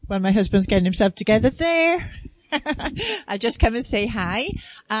While my husband's getting himself together there. I'll just come and say hi.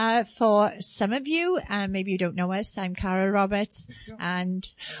 For some of you, maybe you don't know us, I'm Cara Roberts, and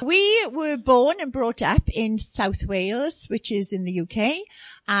we were born and brought up in South Wales, which is in the UK.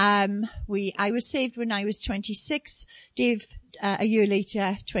 I was saved when I was 26, Dave, a year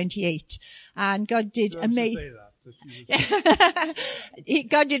later, 28. And God did amazing.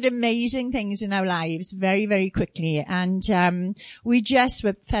 God did amazing things in our lives very, very quickly. And, we just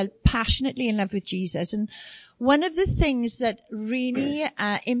felt passionately in love with Jesus. And one of the things that really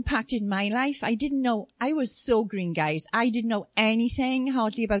impacted my life, I didn't know, I was so green, guys. I didn't know anything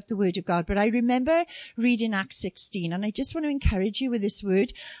hardly about the Word of God, but I remember reading Acts 16, and I just want to encourage you with this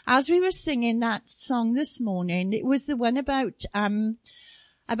word. As we were singing that song this morning, it was the one about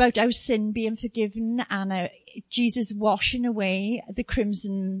our sin being forgiven and Jesus washing away the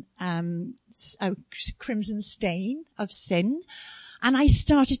crimson stain of sin. And I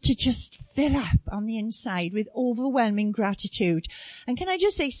started to just fill up on the inside with overwhelming gratitude. And can I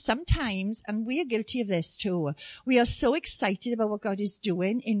just say, sometimes, and we are guilty of this too, we are so excited about what God is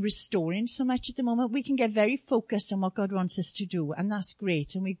doing in restoring so much at the moment. We can get very focused on what God wants us to do. And that's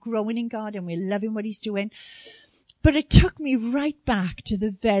great. And we're growing in God and we're loving what He's doing. But it took me right back to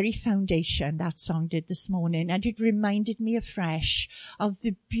the very foundation that song did this morning, and it reminded me afresh of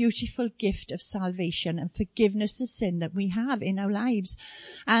the beautiful gift of salvation and forgiveness of sin that we have in our lives.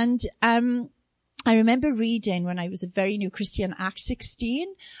 And I remember reading when I was a very new Christian, Acts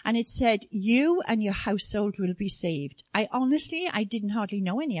 16, and it said, you and your household will be saved. I didn't hardly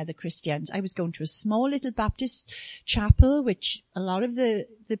know any other Christians. I was going to a small little Baptist chapel, which a lot of the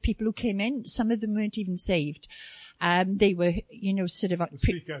people who came in, some of them weren't even saved. They were, sort of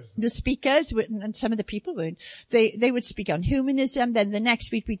the speakers, and some of the people weren't. They would speak on humanism. Then the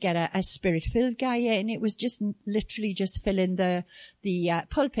next week we get a spirit-filled guy in. It was just literally just filling the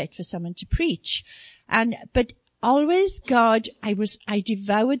pulpit for someone to preach. But always God, I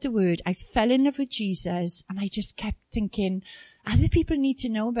devoured the word. I fell in love with Jesus, and I just kept thinking, other people need to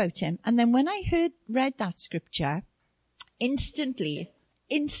know about him. And then when I read that scripture, instantly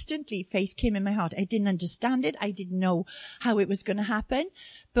faith came in my heart. I didn't understand it. I didn't know how it was going to happen.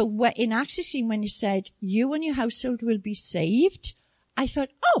 But in Acts 16, when he said, you and your household will be saved, I thought,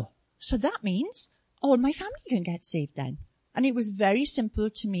 oh, so that means all my family can get saved then. And it was very simple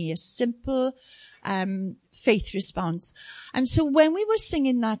to me, a simple faith response. And so when we were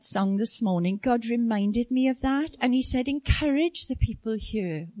singing that song this morning, God reminded me of that. And he said, encourage the people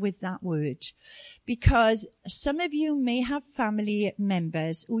here with that word. Because some of you may have family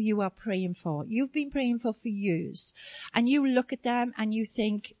members who you are praying for. You've been praying for years. And you look at them and you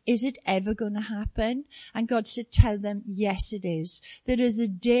think, is it ever going to happen? And God said, tell them, yes, it is. There is a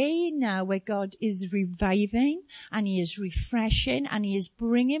day now where God is reviving and he is refreshing and he is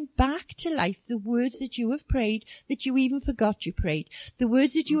bringing back to life the words that you have prayed, that you even forgot you prayed. The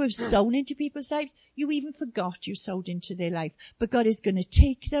words that you have sown into people's lives, you even forgot you sowed into their life. But God is going to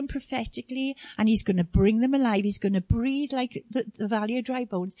take them prophetically and he's going to bring them alive. He's going to breathe like the valley of dry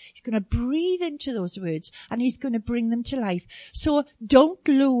bones. He's going to breathe into those words and he's going to bring them to life. So don't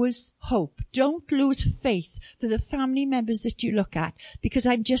lose hope. Don't lose faith for the family members that you look at, because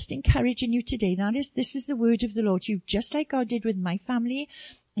I'm just encouraging you today. This is the word of the Lord. You, just like God did with my family.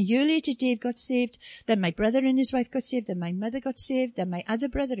 A year later, Dave got saved. Then my brother and his wife got saved. Then my mother got saved. Then my other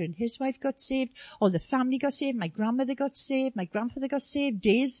brother and his wife got saved. All the family got saved. My grandmother got saved. My grandfather got saved.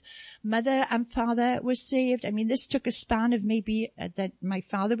 Dave's mother and father were saved. I mean, this took a span of maybe that my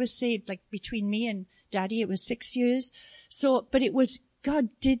father was saved, like between me and Daddy, it was 6 years. So, but it was, God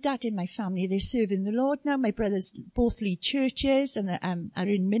did that in my family. They're serving the Lord now. My brothers both lead churches and are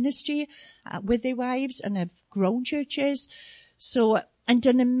in ministry with their wives and have grown churches. So, and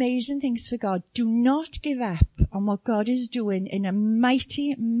done amazing things for God. Do not give up on what God is doing in a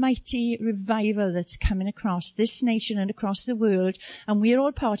mighty, mighty revival that's coming across this nation and across the world. And we're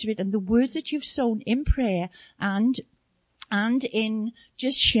all part of it. And the words that you've sown in prayer and in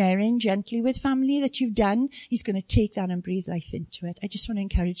just sharing gently with family that you've done, he's going to take that and breathe life into it. I just want to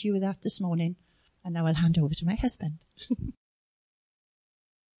encourage you with that this morning. And now I'll hand over to my husband.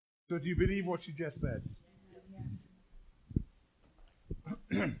 So do you believe what she just said?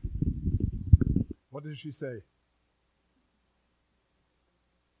 What did she say?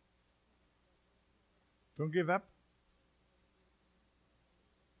 Don't give up.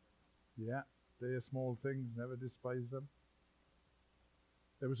 Yeah, they are small things, never despise them.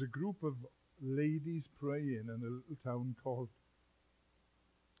 There was a group of ladies praying in a little town called,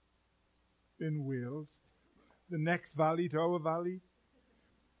 in Wales, the next valley to our valley.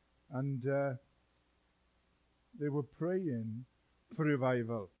 And they were praying for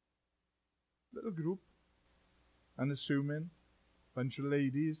revival. Little group, unassuming, bunch of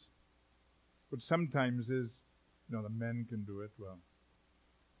ladies. But sometimes the men can do it well,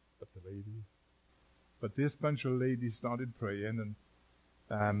 but the ladies. But this bunch of ladies started praying,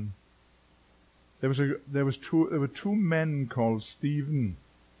 and there were two men called Stephen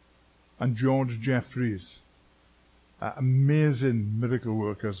and George Jeffreys, amazing miracle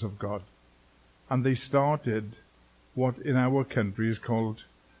workers of God. And they started what in our country is called,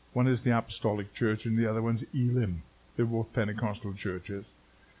 one is the Apostolic Church and the other one's Elim. They're both Pentecostal churches.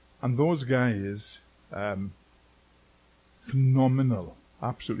 And those guys, phenomenal,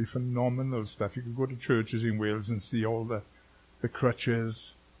 absolutely phenomenal stuff. You could go to churches in Wales and see all the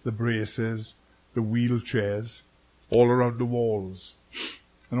crutches, the braces, the wheelchairs, all around the walls.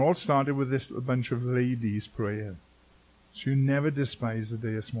 And all started with a bunch of ladies praying. So you never despise the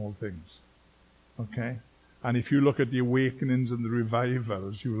day of small things. Okay? And if you look at the awakenings and the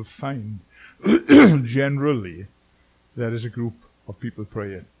revivals, you will find generally there is a group of people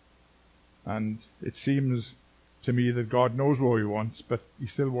praying. And it seems to me that God knows what he wants, but he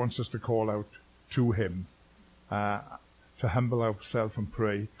still wants us to call out to him, to humble ourselves and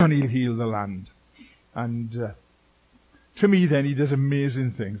pray, and he'll heal the land. And to me then he does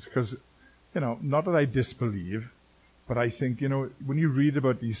amazing things, because, not that I disbelieve, but I think, when you read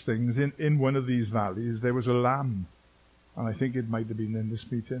about these things, in one of these valleys, there was a lamb. And I think it might have been in this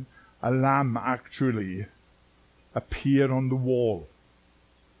meeting. A lamb actually appeared on the wall.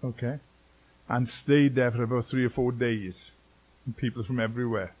 Okay? And stayed there for about 3 or 4 days. And people from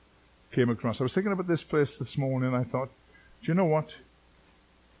everywhere came across. I was thinking about this place this morning, and I thought, do you know what?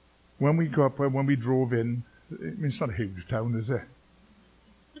 When we drove in, it's not a huge town, is it?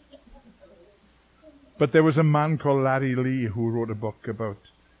 But there was a man called Larry Lee who wrote a book about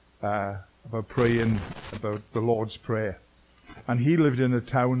praying, about the Lord's Prayer. And he lived in a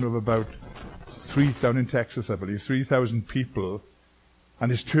town of about down in Texas, I believe, 3,000 people. And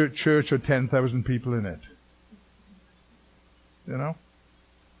his church had 10,000 people in it.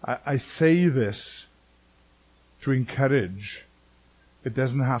 I say this to encourage. It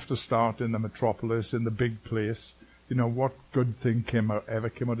doesn't have to start in the metropolis, in the big place. What good thing ever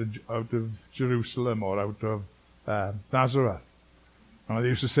came out of Jerusalem or out of Nazareth? And I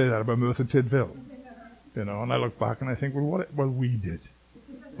used to say that about Merthyr Tydfil. And I look back and I think, well, we did.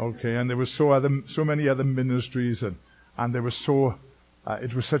 Okay, and there were so many other ministries, and there was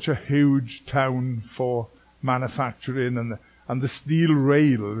it was such a huge town for manufacturing, and the steel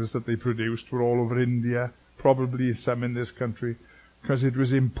rails that they produced were all over India, probably some in this country, because it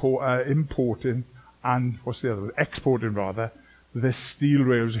was importing and, exporting rather, the steel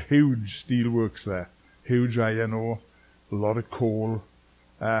rails, huge steel works there, huge iron ore, a lot of coal,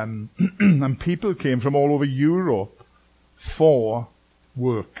 and people came from all over Europe for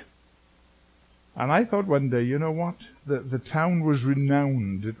work. And I thought one day, you know what? The town was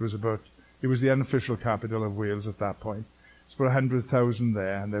renowned. It was the unofficial capital of Wales at that point. It's about 100,000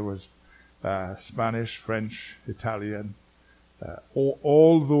 there, and there was Spanish, French, Italian.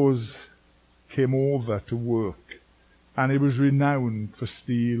 All those came over to work. And it was renowned for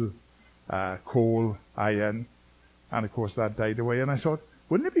steel, coal, iron. And of course that died away. And I thought,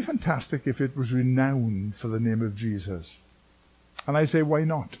 wouldn't it be fantastic if it was renowned for the name of Jesus? And I say, why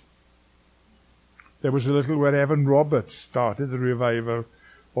not? There was a little where Evan Roberts started the revival,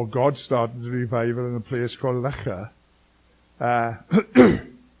 or God started the revival in a place called Lacha.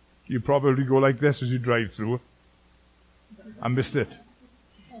 You probably go like this as you drive through. I missed it.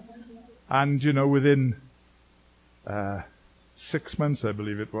 And, within 6 months, I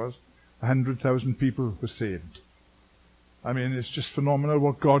believe it was, 100,000 people were saved. I mean, it's just phenomenal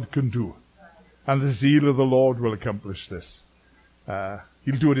what God can do. And the zeal of the Lord will accomplish this.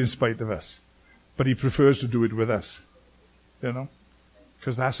 He'll do it in spite of us. But he prefers to do it with us.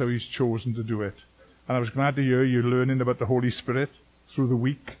 Because that's how he's chosen to do it. And I was glad to hear you learning about the Holy Spirit through the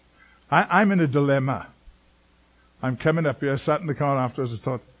week. I'm in a dilemma. I'm coming up here, I sat in the car afterwards and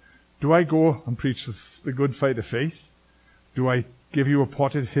thought, do I go and preach the good fight of faith? Do I give you a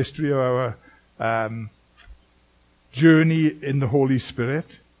potted history of our journey in the Holy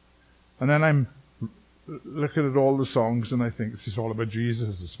Spirit? And then I'm looking at all the songs and I think this is all about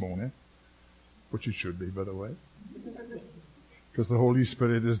Jesus this morning. Which it should be, by the way. Because the Holy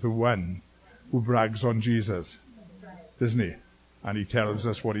Spirit is the one who brags on Jesus. Isn't he? And he tells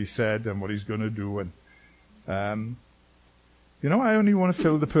us what he said and what he's going to do. And I only want to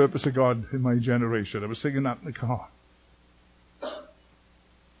fill the purpose of God in my generation. I was singing that in the car.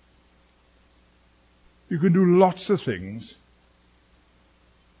 You can do lots of things,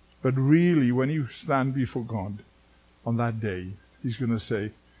 but really when you stand before God on that day, he's going to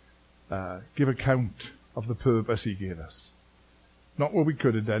say, give account of the purpose he gave us. Not what we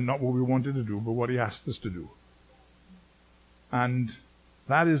could have done, not what we wanted to do, but what he asked us to do. And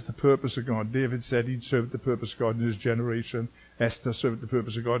that is the purpose of God. David said he'd served the purpose of God in his generation. Esther served the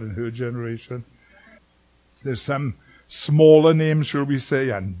purpose of God in her generation. There's some smaller names, shall we say,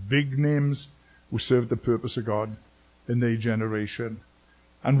 and big names who served the purpose of God in their generation.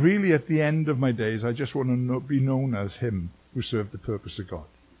 And really, at the end of my days, I just want to be known as him who served the purpose of God.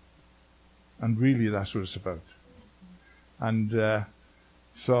 And really, that's what it's about. And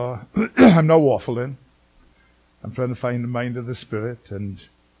so I'm not waffling. I'm trying to find the mind of the Spirit. And,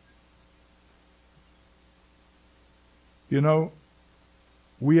 you know,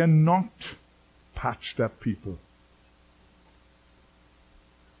 we are not patched up people.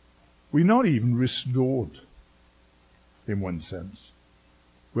 We're not even restored, in one sense.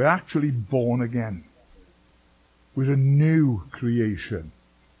 We're actually born again. We're a new creation.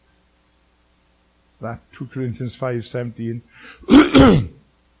 That 2 Corinthians 5:17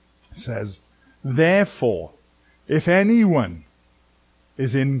 says, therefore, if anyone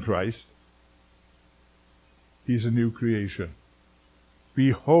is in Christ, he's a new creation.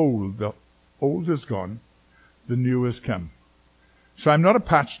 Behold, the old is gone, the new has come. So I'm not a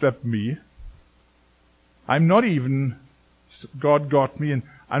patched up me. I'm not even, God got me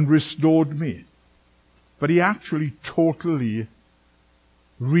and restored me. But he actually totally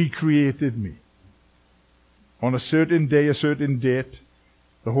recreated me. On a certain day, a certain date,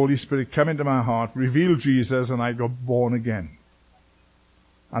 the Holy Spirit came into my heart, revealed Jesus, and I got born again.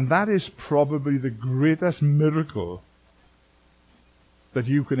 And that is probably the greatest miracle that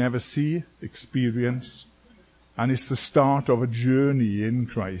you can ever see, experience. And it's the start of a journey in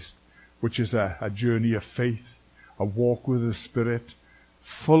Christ, which is a journey of faith, a walk with the Spirit,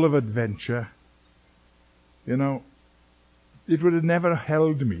 full of adventure. You know, it would have never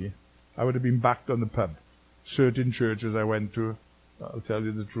held me. I would have been back on the pub. Certain churches I went to, I'll tell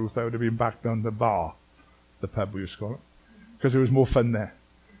you the truth, I would have been back down the bar, the pub we used to call it, because it was more fun there.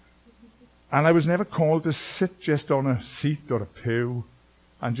 And I was never called to sit just on a seat or a pew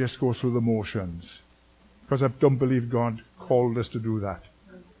and just go through the motions, because I don't believe God called us to do that.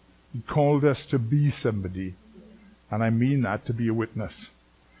 He called us to be somebody, and I mean that, to be a witness.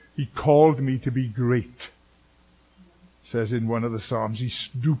 He called me to be great. It says in one of the Psalms, he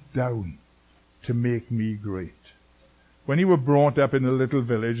stooped down to make me great. When you were brought up in a little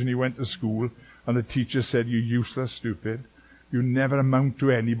village and you went to school and the teacher said, you're useless, stupid, you never amount to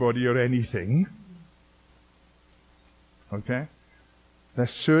anybody or anything. Okay?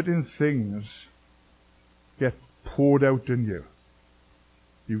 There's certain things get poured out in you.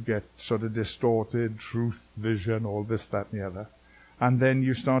 You get sort of distorted, truth, vision, all this, that, and the other. And then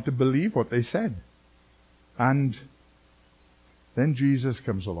you start to believe what they said. And then Jesus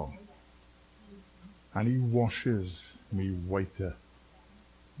comes along. And he washes me whiter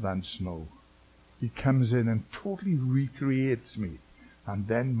than snow. He comes in and totally recreates me. And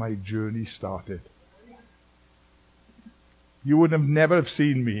then my journey started. You would have never have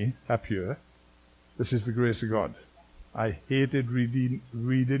seen me up here. This is the grace of God. I hated reading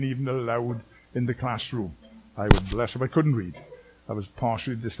even aloud in the classroom. I would blush if I couldn't read. I was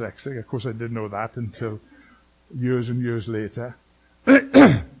partially dyslexic. Of course, I didn't know that until years and years later.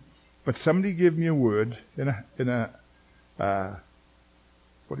 But somebody gave me a word in a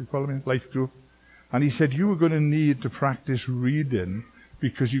what do you call them, life group, and he said, you are going to need to practice reading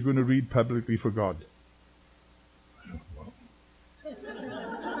because you're going to read publicly for God.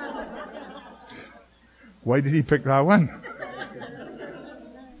 Why did he pick that one?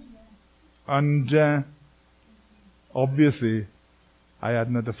 And obviously, I had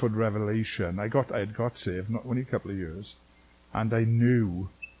another full revelation. I had got saved, not only a couple of years, and I knew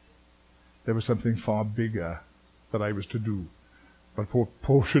there was something far bigger that I was to do. But a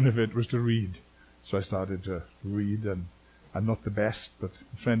portion of it was to read. So I started to read, and I'm not the best, but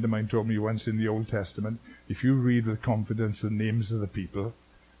a friend of mine told me once in the Old Testament, if you read with confidence the names of the people,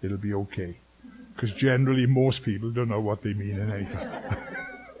 it'll be okay. Because generally most people don't know what they mean in anything.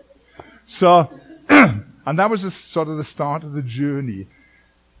 So, and that was sort of the start of the journey.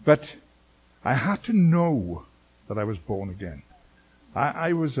 But I had to know that I was born again.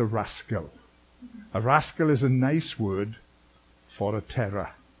 I was a rascal. A rascal is a nice word for a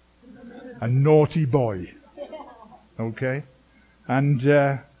terror. A naughty boy. Okay? And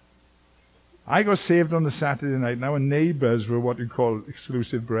I got saved on the Saturday night. Now, our neighbors were what you call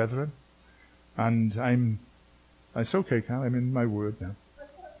exclusive brethren. And it's okay, Carl, I'm in my word now.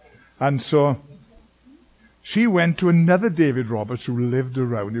 And so, she went to another David Roberts who lived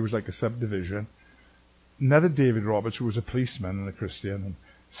around. It was like a subdivision. Another David Roberts who was a policeman and a Christian. And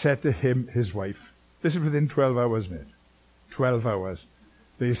said to him, his wife, this is within 12 hours, mate. 12 hours.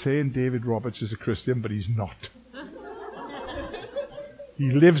 They're saying David Roberts is a Christian, but he's not. He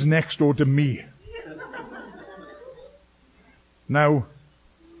lives next door to me. Now,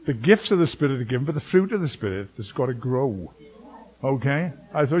 the gifts of the Spirit are given, but the fruit of the Spirit has got to grow. Okay?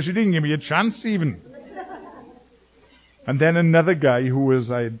 I thought she didn't give me a chance even. And then another guy who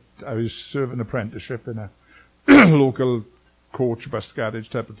was, I was serving an apprenticeship in a local coach bus garage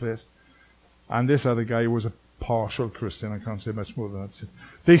type of place. And this other guy was a partial Christian. I can't say much more than that.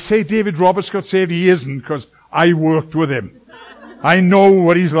 They say David Roberts got saved. He isn't, because I worked with him. I know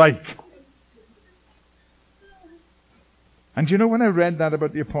what he's like. And you know, when I read that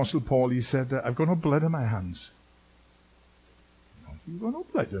about the Apostle Paul, he said, I've got no blood on my hands. You've got no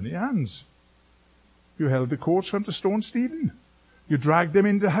blood on your hands. You held the courts from to stone Stephen. You dragged them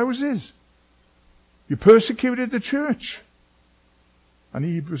into houses. You persecuted the church. And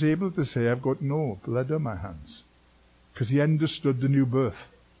he was able to say, I've got no blood on my hands. Because he understood the new birth.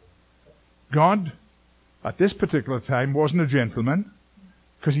 God, at this particular time, wasn't a gentleman,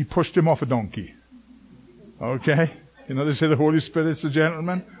 because he pushed him off a donkey. Okay? You know, they say the Holy Spirit's a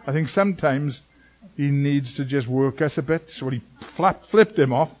gentleman. I think sometimes he needs to just work us a bit. So he flipped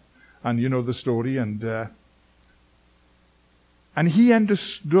him off. And you know the story. And he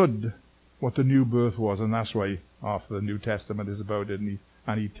understood what the new birth was. And that's why after the New Testament is about it.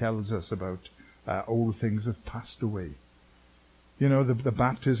 And he tells us about old things have passed away. You know, the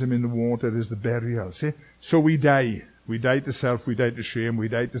baptism in the water is the burial. See? So we die. We die to self. We die to shame. We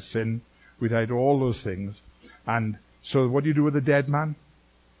die to sin. We die to all those things. And so what do you do with a dead man?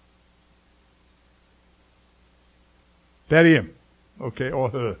 Bury him. Okay, or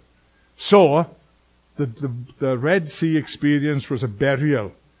her. So, the Red Sea experience was a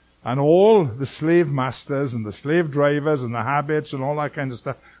burial. And all the slave masters and the slave drivers and the habits and all that kind of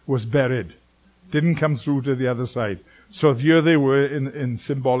stuff was buried. Didn't come through to the other side. So here they were in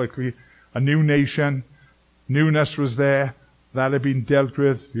symbolically a new nation. Newness was there. That had been dealt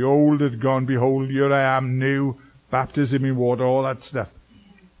with. The old had gone. Behold, here I am new. Baptism in water, all that stuff.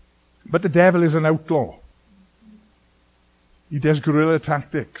 But the devil is an outlaw. He does guerrilla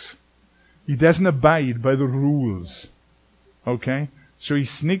tactics. He doesn't abide by the rules. Okay? So he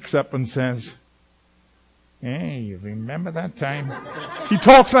sneaks up and says, hey, remember that time? He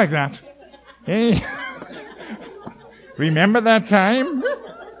talks like that. Hey, remember that time?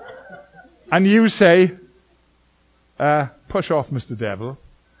 And you say, push off, Mr. Devil.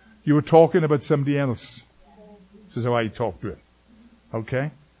 You were talking about somebody else. This is how I talk to him.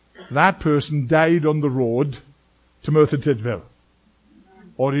 Okay? That person died on the road to Merthyr Tydfil.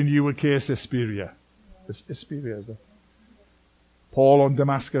 Or in your case, Hesperia. Hesperia, is that? Paul on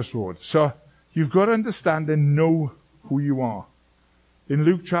Damascus Road. So, you've got to understand and know who you are. In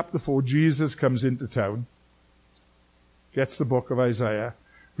Luke chapter 4, Jesus comes into town, gets the book of Isaiah,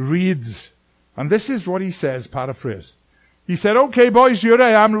 reads, and this is what he says, paraphrase. He said, okay boys, here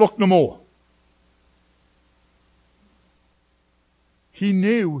I am, look no more. He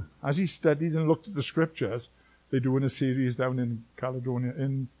knew, as he studied and looked at the scriptures, they're doing a series down in Caledonia,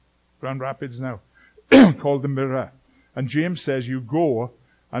 in Grand Rapids now, called The Mirror. And James says you go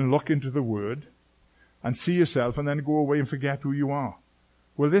and look into the Word and see yourself and then go away and forget who you are.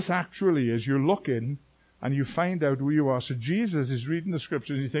 Well, this actually is you're looking and you find out who you are. So Jesus is reading the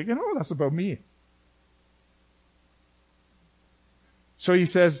scriptures and you're thinking, oh, that's about me. So he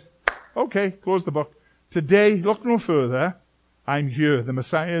says, okay, close the book. Today, look no further. I'm here. The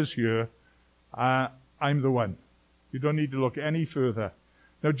Messiah is here. I'm the one. You don't need to look any further.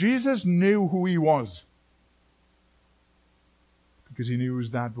 Now, Jesus knew who he was because he knew who his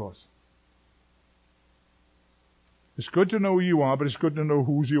dad was. It's good to know who you are, but it's good to know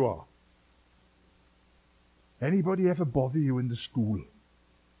whose you are. Anybody ever bother you in the school?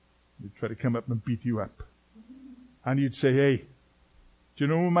 They'd try to come up and beat you up. And you'd say, hey, do you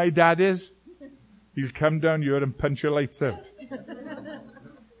know who my dad is? He'll come down here and punch your lights out.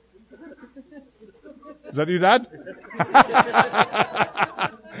 Is that your dad?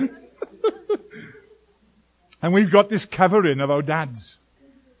 And we've got this covering of our dads.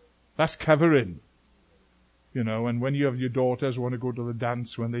 That's covering. You know, and when you have your daughters want to go to the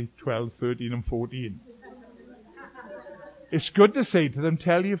dance when they're 12, 13 and 14. It's good to say to them,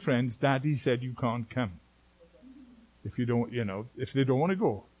 tell your friends, Daddy said you can't come. If you don't, you know, if they don't want to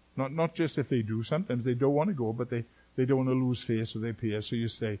go. Not just if they do, sometimes they don't want to go, but they don't want to lose face with their peers. So you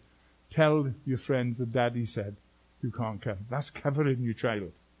say, tell your friends that Daddy said you can't come. That's covering your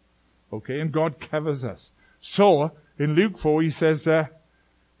child. Okay, and God covers us. So, in Luke 4, he said,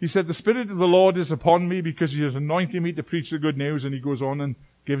 the Spirit of the Lord is upon me because he has anointed me to preach the good news. And he goes on and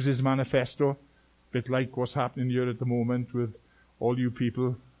gives his manifesto, a bit like what's happening here at the moment with all you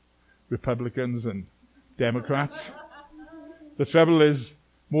people, Republicans and Democrats. The trouble is,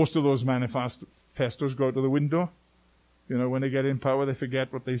 most of those manifestos go out of the window. You know, when they get in power, they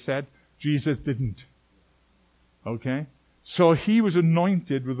forget what they said. Jesus didn't. Okay? So he was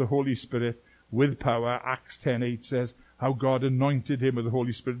anointed with the Holy Spirit with power. Acts 10:8 says how God anointed him with the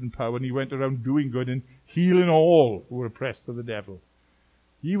Holy Spirit and power, and he went around doing good and healing all who were oppressed of the devil.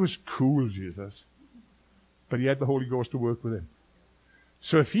 He was cool, Jesus. But he had the Holy Ghost to work with him.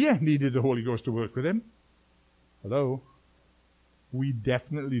 So if he needed the Holy Ghost to work with him, hello, we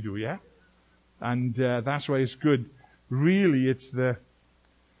definitely do, yeah? And that's why it's good. Really, it's the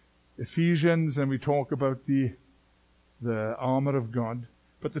Ephesians, and we talk about the armor of God.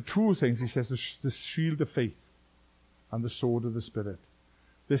 But the two things, he says, the shield of faith and the sword of the Spirit.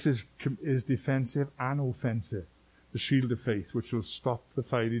 This is defensive and offensive. The shield of faith, which will stop the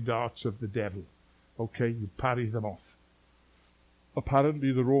fiery darts of the devil. Okay, you parry them off.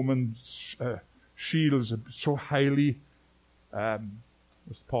 Apparently, the Roman shields are so highly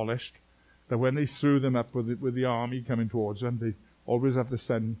polished that when they threw them up with the army coming towards them, they always have the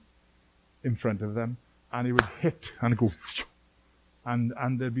sun in front of them, and it would hit and go,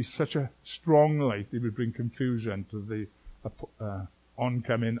 and there'd be such a strong light, it would bring confusion to the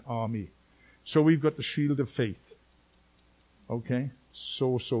oncoming army. So we've got the shield of faith. Okay?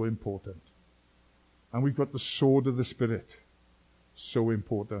 So important. And we've got the sword of the Spirit. So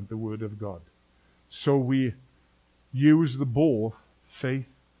important, the Word of God. So we use the both, faith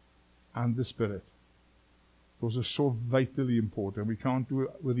and the Spirit. Those are so vitally important. We can't do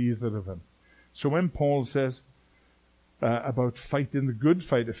it with either of them. So when Paul says about fighting the good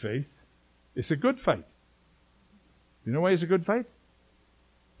fight of faith, it's a good fight. You know why it's a good fight?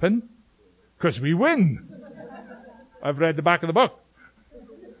 Pin? Because we win. I've read the back of the book.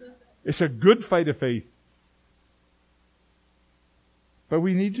 It's a good fight of faith. But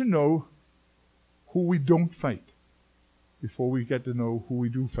we need to know who we don't fight before we get to know who we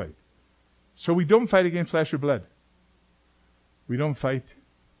do fight. So we don't fight against flesh or blood. We don't fight.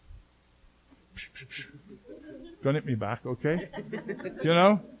 Don't hit me back, okay? You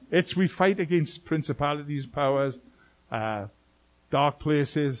know? We fight against principalities, powers, dark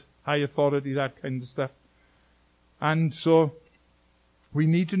places, high authority, that kind of stuff. And so we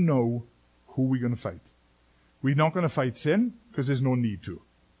need to know who we're going to fight. We're not going to fight sin because there's no need to.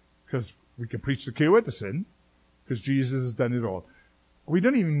 Because we can preach the cure to sin because Jesus has done it all. We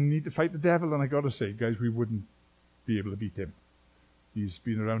don't even need to fight the devil, and I got to say, guys, we wouldn't be able to beat him. He's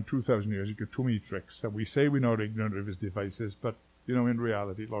been around 2,000 years. He's got too many tricks. And we say we're not ignorant of his devices, but, you know, in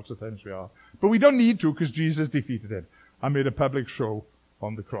reality, lots of times we are. But we don't need to because Jesus defeated him and made a public show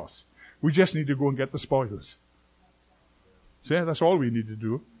on the cross. We just need to go and get the spoils. So yeah, that's all we need to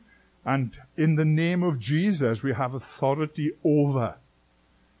do. And in the name of Jesus, we have authority over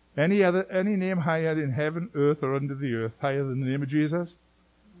any name higher in heaven, earth, or under the earth, higher than the name of Jesus?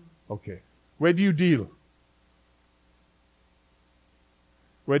 Okay. Where do you deal?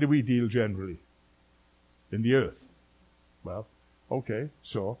 Where do we deal generally? In the earth. Well, okay,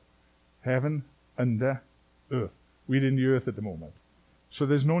 so heaven, under, earth. We're in the earth at the moment. So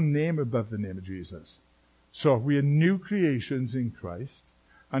there's no name above the name of Jesus. So we are new creations in Christ,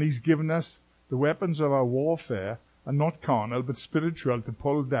 and he's given us the weapons of our warfare, and not carnal, but spiritual, to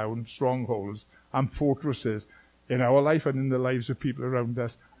pull down strongholds and fortresses in our life and in the lives of people around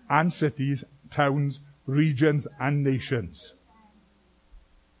us, and cities, towns, regions, and nations.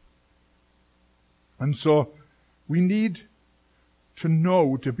 And so we need to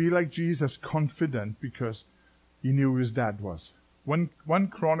know, to be like Jesus, confident, because he knew who his dad was. 1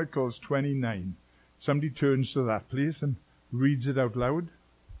 Chronicles 29. Somebody turns to that, please, and reads it out loud.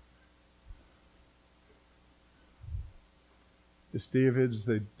 It's David's,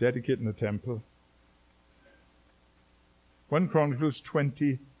 they're dedicating the temple. 1 Chronicles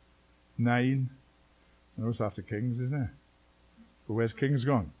 29. I know it's after Kings, isn't it? But where's Kings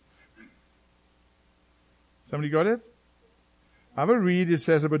gone? Somebody got it? Have a read. It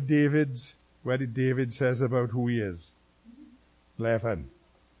says about where did David says about who he is? 11.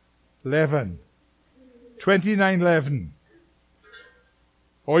 29:11.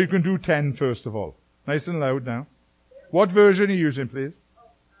 Or you can do 10 first of all. Nice and loud now. What version are you using, please?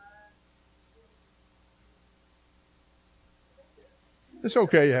 It's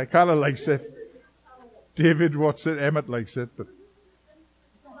okay, yeah. Carla likes it. David Emmett likes it,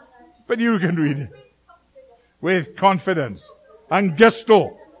 but you can read it. With confidence and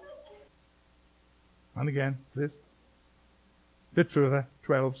gusto. And again, please. Bit further.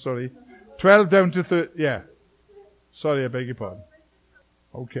 12, sorry. 12 down to 30, yeah. Sorry, I beg your pardon.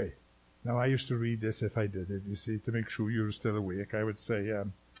 Okay. Now, I used to read this if I did it, you see, to make sure you were still awake. I would say,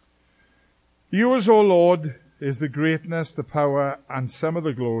 yours, O Lord, is the greatness, the power, and some of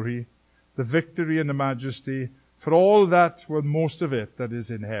the glory, the victory and the majesty, for all that, well, most of it that is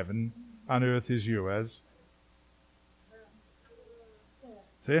in heaven and earth is yours.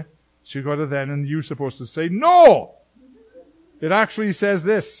 See? So you got to then, and you're supposed to say, no! It actually says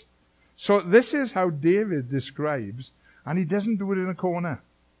this. So this is how David describes, and he doesn't do it in a corner.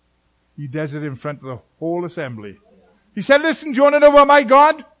 He does it in front of the whole assembly. He said, listen, do you want to know about my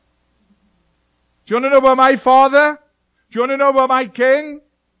God? Do you want to know about my Father? Do you want to know about my King?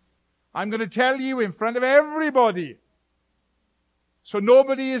 I'm going to tell you in front of everybody. So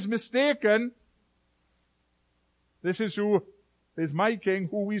nobody is mistaken. This is who is my King,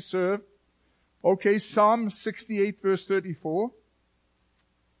 who we serve. Okay, Psalm 68 verse 34.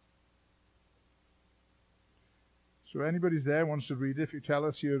 So anybody's there wants to read it, if you tell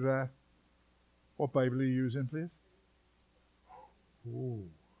us your, what Bible are you using, please? Oh.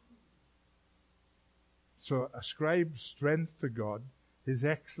 So ascribe strength to God. His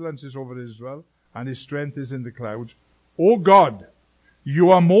excellence is over Israel, and his strength is in the clouds. O God, you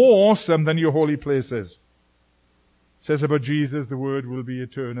are more awesome than your holy places. It says about Jesus, the word will be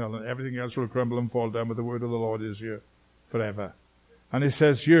eternal, and everything else will crumble and fall down, but the word of the Lord is here forever. And it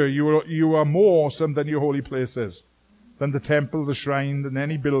says here, you are more awesome than your holy places, than the temple, the shrine, than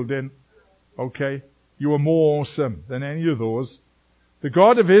any building. Okay? You are more awesome than any of those. The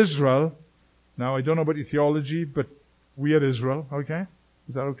God of Israel, now I don't know about your theology, but we are Israel, okay?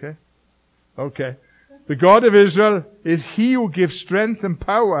 Is that okay? Okay. The God of Israel is he who gives strength and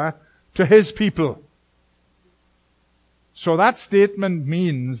power to his people. So that statement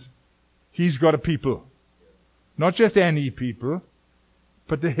means he's got a people. Not just any people,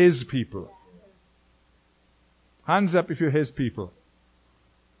 but to his people. Hands up if you're his people.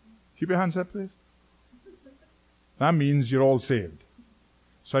 Keep your hands up, please. That means you're all saved.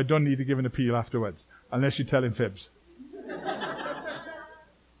 So I don't need to give an appeal afterwards, unless you're telling fibs.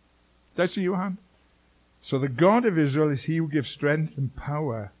 Did I see your hand? So the God of Israel is he who gives strength and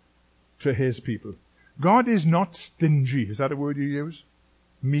power to his people. God is not stingy. Is that a word you use?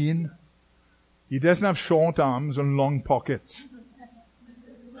 Mean. He doesn't have short arms and long pockets.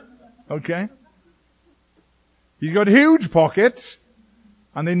 Okay? He's got huge pockets,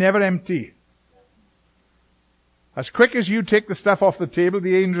 and they never empty. As quick as you take the stuff off the table,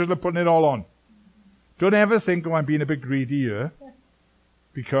 the angels are putting it all on. Don't ever think, oh, I'm being a bit greedy here.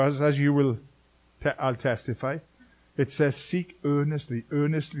 Because, as you will, I'll testify, it says, seek earnestly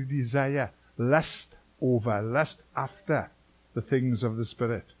desire, lust over, lust after the things of the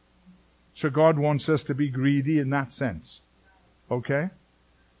Spirit. So God wants us to be greedy in that sense. Okay?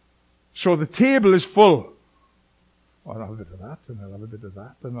 So the table is full. Oh, I'll have a bit of that, and I'll have a bit of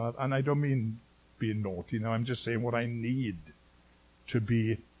that. And I don't mean being naughty now. I'm just saying what I need to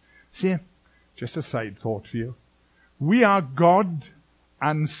be. See, just a side thought for you. We are God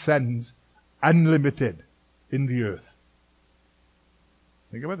and sons unlimited in the earth.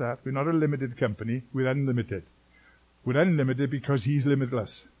 Think about that. We're not a limited company. We're unlimited. We're unlimited because he's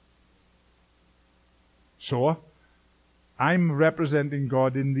limitless. So, I'm representing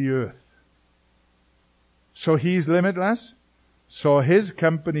God in the earth. So he's limitless. So his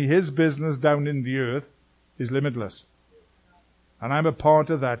company, his business down in the earth is limitless. And I'm a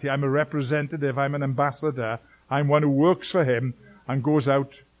part of that. I'm a representative. I'm an ambassador. I'm one who works for him and goes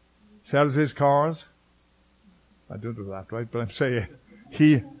out, sells his cars. I don't do that, right? But I'm saying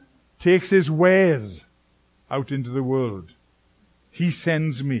he takes his wares out into the world. He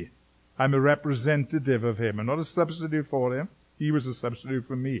sends me. I'm a representative of him. I'm not a substitute for him. He was a substitute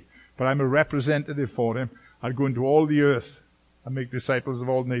for me. But I'm a representative for him. I go into all the earth and make disciples of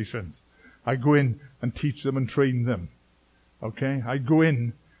all nations. I go in and teach them and train them. Okay? I go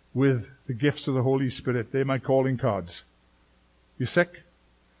in with the gifts of the Holy Spirit. They're my calling cards. You're sick?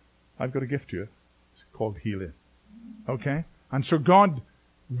 I've got a gift to you. It's called healing. Okay? And so God,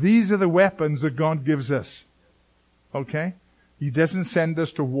 these are the weapons that God gives us. Okay? He doesn't send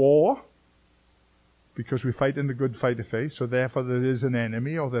us to war because we fight in the good fight of faith. So therefore there is an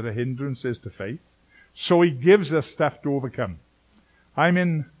enemy or there are hindrances to faith. So he gives us stuff to overcome. I'm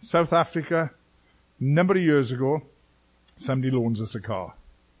in South Africa a number of years ago. Somebody loans us a car.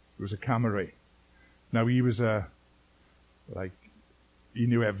 It was a Camry. Now he was he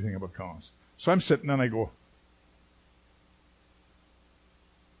knew everything about cars. So I'm sitting and I go,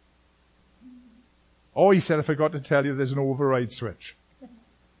 oh, he said, I forgot to tell you there's an override switch.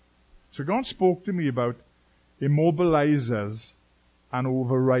 So God spoke to me about immobilizers and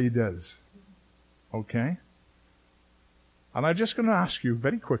overriders. Okay? And I'm just going to ask you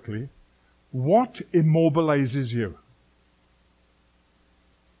very quickly, what immobilizes you?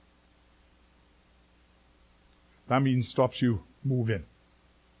 That means stops you moving.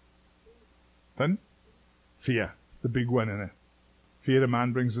 Then, fear, the big one in it. Fear of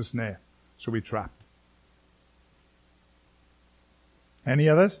man brings a snare, so we're trapped. Any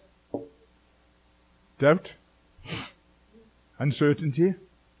others? Doubt? Uncertainty?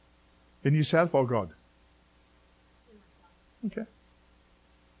 In yourself or God? Okay.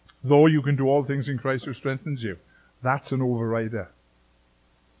 Though you can do all things in Christ who strengthens you. That's an overrider.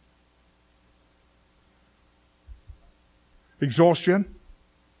 Exhaustion?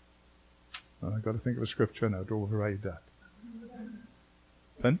 Well, I've got to think of a scripture now to override that.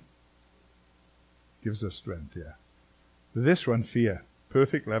 Then? Gives us strength, yeah. This one, fear.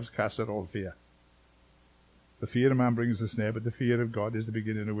 Perfect love's cast out all fear. The fear of man brings a snare, but the fear of God is the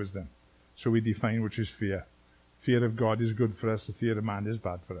beginning of wisdom. So we define which is fear. Fear of God is good for us, the fear of man is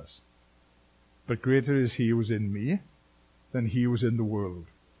bad for us. But greater is he who is in me than he who is in the world.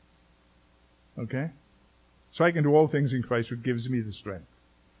 Okay? So I can do all things in Christ who gives me the strength.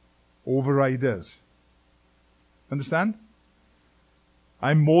 Overriders. Understand?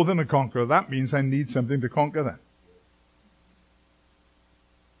 I'm more than a conqueror. That means I need something to conquer then.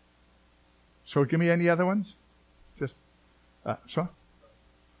 So give me any other ones? Just, sorry?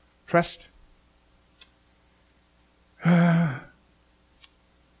 Trust. This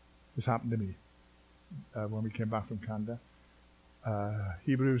happened to me when we came back from Canada.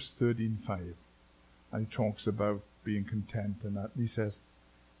 Hebrews 13:5. And he talks about being content and that. And he says,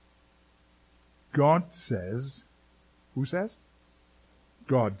 God says, who says?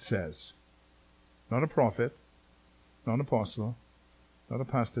 God says. Not a prophet, not an apostle, not a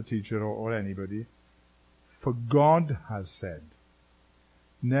pastor, teacher, or anybody. For God has said,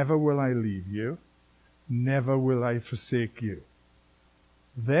 never will I leave you, never will I forsake you.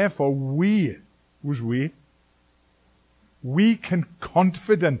 Therefore who's we? We can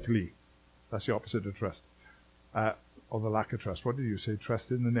confidently, that's the opposite of trust, or the lack of trust. What did you say?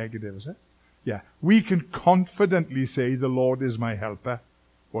 Trust in the negative, is it? Yeah. We can confidently say, the Lord is my helper.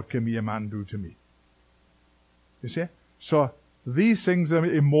 What can mere man do to me? You see? So, these things are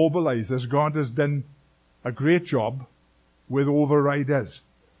immobilizers. God has done a great job with overriders.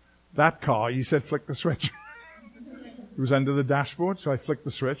 That car, he said, flick the switch. It was under the dashboard, so I flicked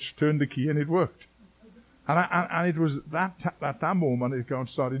the switch, turned the key, and it worked. And it was at that moment that God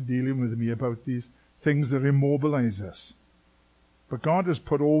started dealing with me about these things that immobilize us. But God has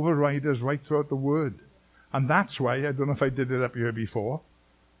put overriders right throughout the Word. And that's why, I don't know if I did it up here before,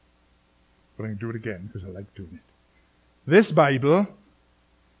 but I can do it again because I like doing it. This Bible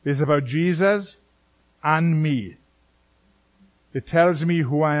is about Jesus and me. It tells me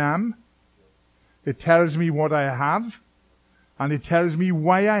who I am. It tells me what I have. And it tells me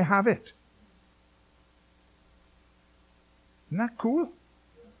why I have it. Isn't that cool?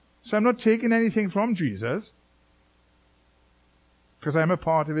 So I'm not taking anything from Jesus. Because I'm a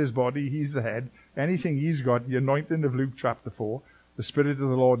part of his body. He's the head. Anything he's got, the anointing of Luke chapter 4, the Spirit of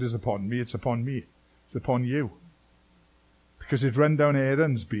the Lord is upon me. It's upon me. It's upon you. Because it ran down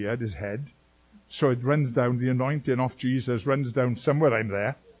Aaron's beard, his head. So it runs down, the anointing off Jesus runs down somewhere I'm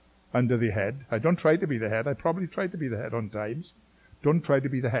there, under the head. I don't try to be the head. I probably try to be the head on times. Don't try to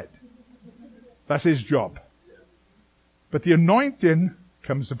be the head. That's his job. But the anointing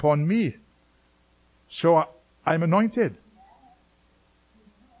comes upon me. So I'm anointed.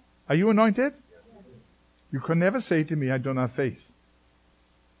 Are you anointed? You can never say to me, I don't have faith.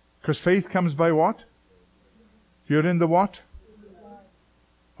 Because faith comes by what? You're in the what?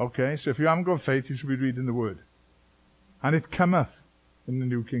 Okay, so if you haven't got faith, you should be reading the Word. And it cometh in the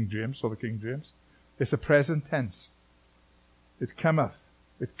New King James, or the King James. It's a present tense. It cometh.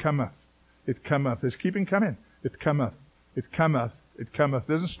 It cometh. It cometh. It's keeping coming. It cometh. It cometh. It cometh.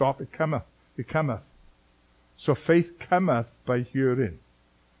 It doesn't stop. It cometh. It cometh. So faith cometh by hearing,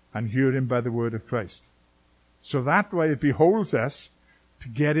 and hearing by the word of Christ. So that way it beholds us to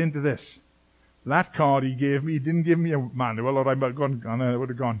get into this. That card he gave me, he didn't give me a manual, or I would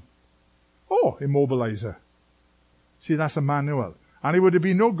have gone, oh, immobilizer. See, that's a manual. And it would have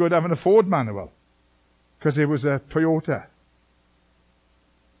been no good having a Ford manual, because it was a Toyota.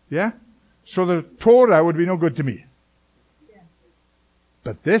 Yeah? So the Torah would be no good to me.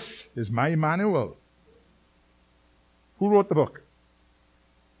 But this is my manual. Who wrote the book?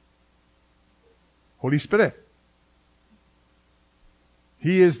 Holy Spirit.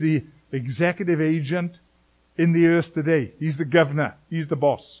 He is the executive agent in the earth today. He's the governor. He's the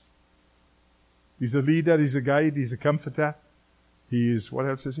boss. He's the leader. He's the guide. He's the comforter. He is, what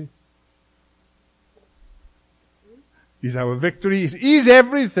else is he? He's our victory. He's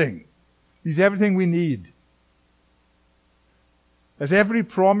everything. He's everything we need. There's every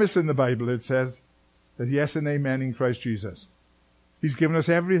promise in the Bible. It says that yes and amen in Christ Jesus. He's given us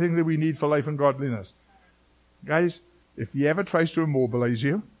everything that we need for life and godliness. Guys, if he ever tries to immobilize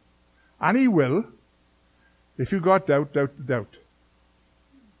you, and he will, if you got doubt, doubt the doubt.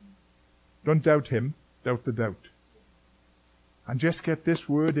 Don't doubt him, doubt the doubt. And just get this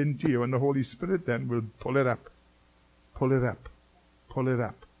word into you, and the Holy Spirit then will pull it up. Pull it up. Pull it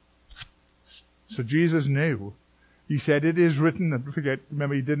up. So Jesus knew. He said, it is written, and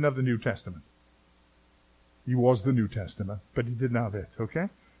remember, he didn't have the New Testament. He was the New Testament, but he didn't have it, okay?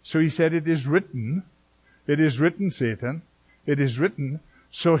 So he said, it is written, Satan, it is written.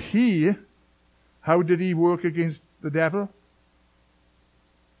 So how did he work against the devil?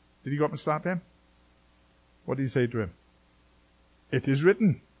 Did he go up and slap him? What did he say to him? It is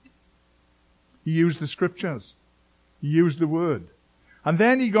written. He used the scriptures. He used the word. And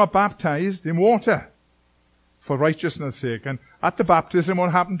then he got baptized in water for righteousness' sake. And at the baptism,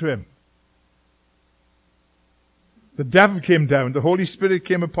 what happened to him? The devil came down. The Holy Spirit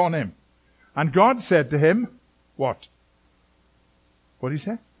came upon him. And God said to him, what? What did he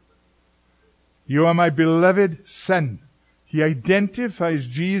say? You are my beloved son. He identifies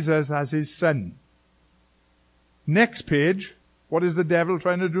Jesus as his son. Next page, what is the devil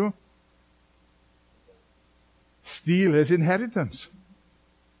trying to do? Steal his inheritance.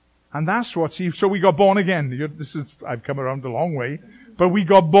 And that's so we got born again. I've come around a long way, but we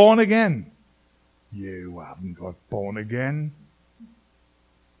got born again. You haven't got born again.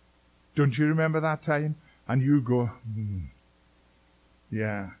 Don't you remember that time? And you go,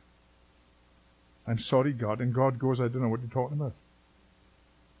 yeah. I'm sorry, God. And God goes, I don't know what you're talking about.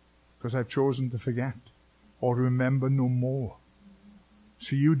 Because I've chosen to forget or remember no more.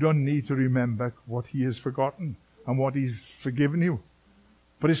 So you don't need to remember what he has forgotten and what he's forgiven you.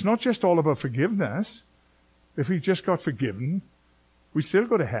 But it's not just all about forgiveness. If we just got forgiven, we still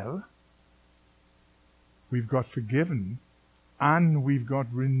go to hell. We've got forgiven, and we've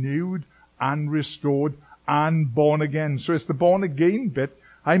got renewed and restored and born again. So it's the born again bit.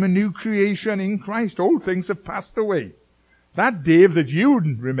 I'm a new creation in Christ. Old things have passed away. That Dave that you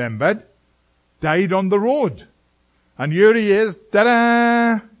remembered died on the road. And here he is.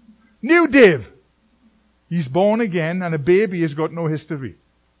 Ta-da! New Dave. He's born again, and a baby has got no history.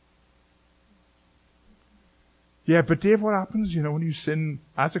 Yeah, but Dave, what happens, when you sin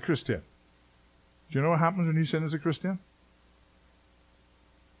as a Christian? Do you know what happens when you sin as a Christian?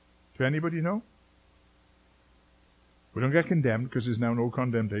 Do anybody know? We don't get condemned because there's now no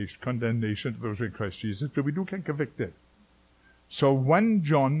condemnation to those in Christ Jesus, but we do get convicted. So 1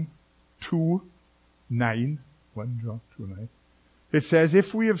 John 2:9, it says,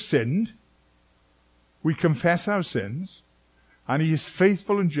 if we have sinned, we confess our sins, and he is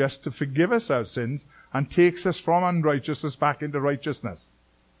faithful and just to forgive us our sins and takes us from unrighteousness back into righteousness.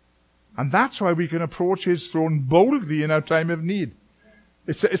 And that's why we can approach his throne boldly in our time of need.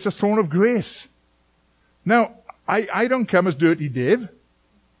 It's a throne of grace. Now, I don't come as dirty Dave.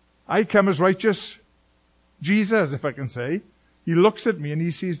 I come as righteous Jesus, if I can say. He looks at me and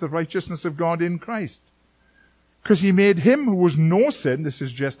he sees the righteousness of God in Christ. Because he made him who was no sin, this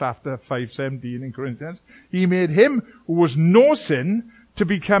is just after 5:17 in Corinthians, he made him who was no sin to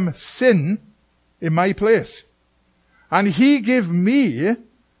become sin in my place. And he gave me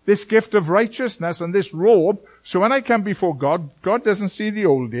this gift of righteousness and this robe, so when I come before God, God doesn't see the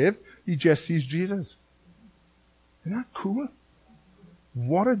old Dave, he just sees Jesus. Isn't that cool?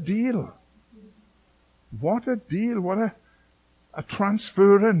 What a deal. What a deal. What a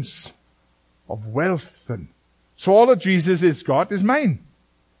transference of wealth. And so all that Jesus has got is mine.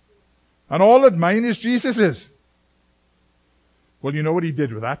 And all that mine is Jesus's. Well, you know what he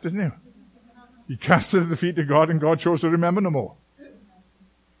did with that, didn't you? He cast it at the feet of God, and God chose to remember no more.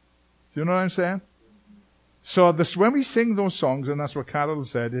 Do you know what I'm saying? So when we sing those songs, and that's what Carol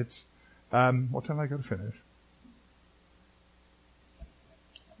said, it's, what time have I got to finish?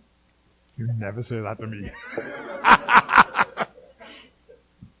 You never say that to me.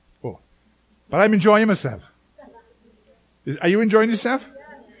 Oh, but I'm enjoying myself. Are you enjoying yourself?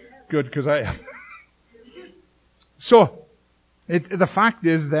 Good, because I am. So, the fact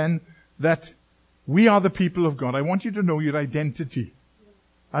is then that we are the people of God. I want you to know your identity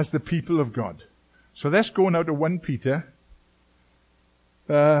as the people of God. So let's go now to 1 Peter.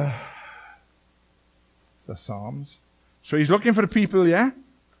 The Psalms. So he's looking for the people, yeah?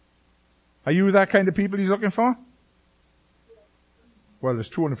 Are you that kind of people he's looking for? Well, there's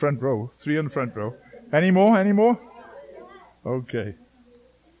 2 in the front row, 3 in the front row. Any more? Any more? Okay.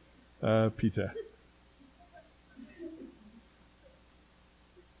 Peter.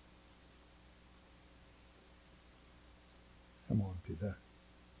 on, Peter.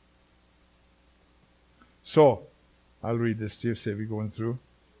 So, I'll read this to you, say we're going through.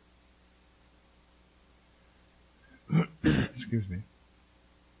 Excuse me.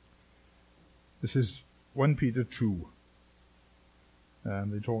 This is 1 Peter 2.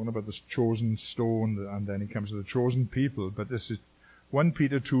 And they're talking about this chosen stone, and then he comes to the chosen people. But this is 1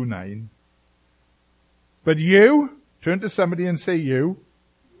 Peter 2:9. But you, turn to somebody and say you.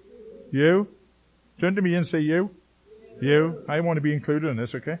 You. Turn to me and say you. You. I want to be included in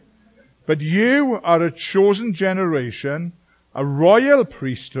this, okay? But you are a chosen generation, a royal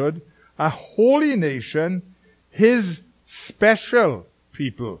priesthood, a holy nation, his special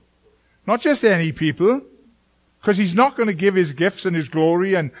people. Not just any people, because he's not going to give his gifts and his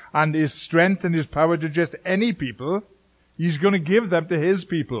glory and his strength and his power to just any people. He's going to give them to his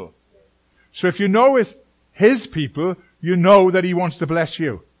people. So if you know it's his people, you know that he wants to bless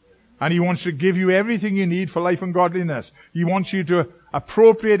you. And he wants to give you everything you need for life and godliness. He wants you to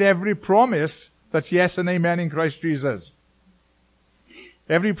appropriate every promise that's yes and amen in Christ Jesus.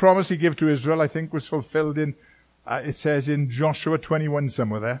 Every promise he gave to Israel, I think, was fulfilled in, it says in Joshua 21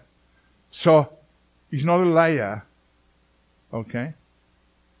 somewhere there. So, he's not a liar. Okay?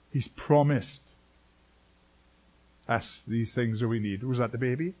 He's promised us these things that we need. Was that the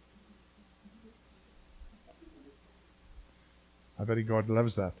baby? I bet God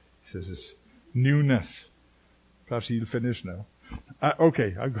loves that. He says it's newness. Perhaps he'll finish now.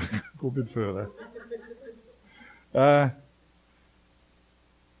 Okay, I'll go a bit further.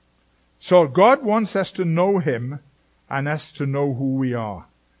 So God wants us to know him and us to know who we are.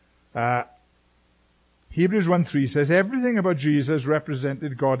 Hebrews 1:3 says everything about Jesus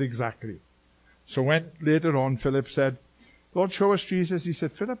represented God exactly. So when later on Philip said, Lord, show us Jesus, he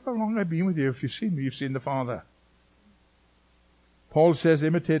said, Philip, how long have I been with you? If you've seen me, you've seen the Father. Paul says,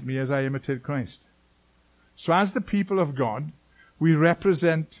 imitate me as I imitate Christ. So as the people of God, we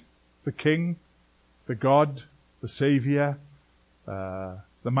represent the King, the God, the Savior, the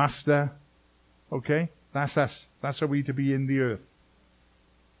Master. Okay? That's us. That's how we to be in the earth.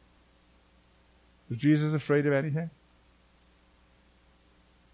 Was Jesus afraid of anything?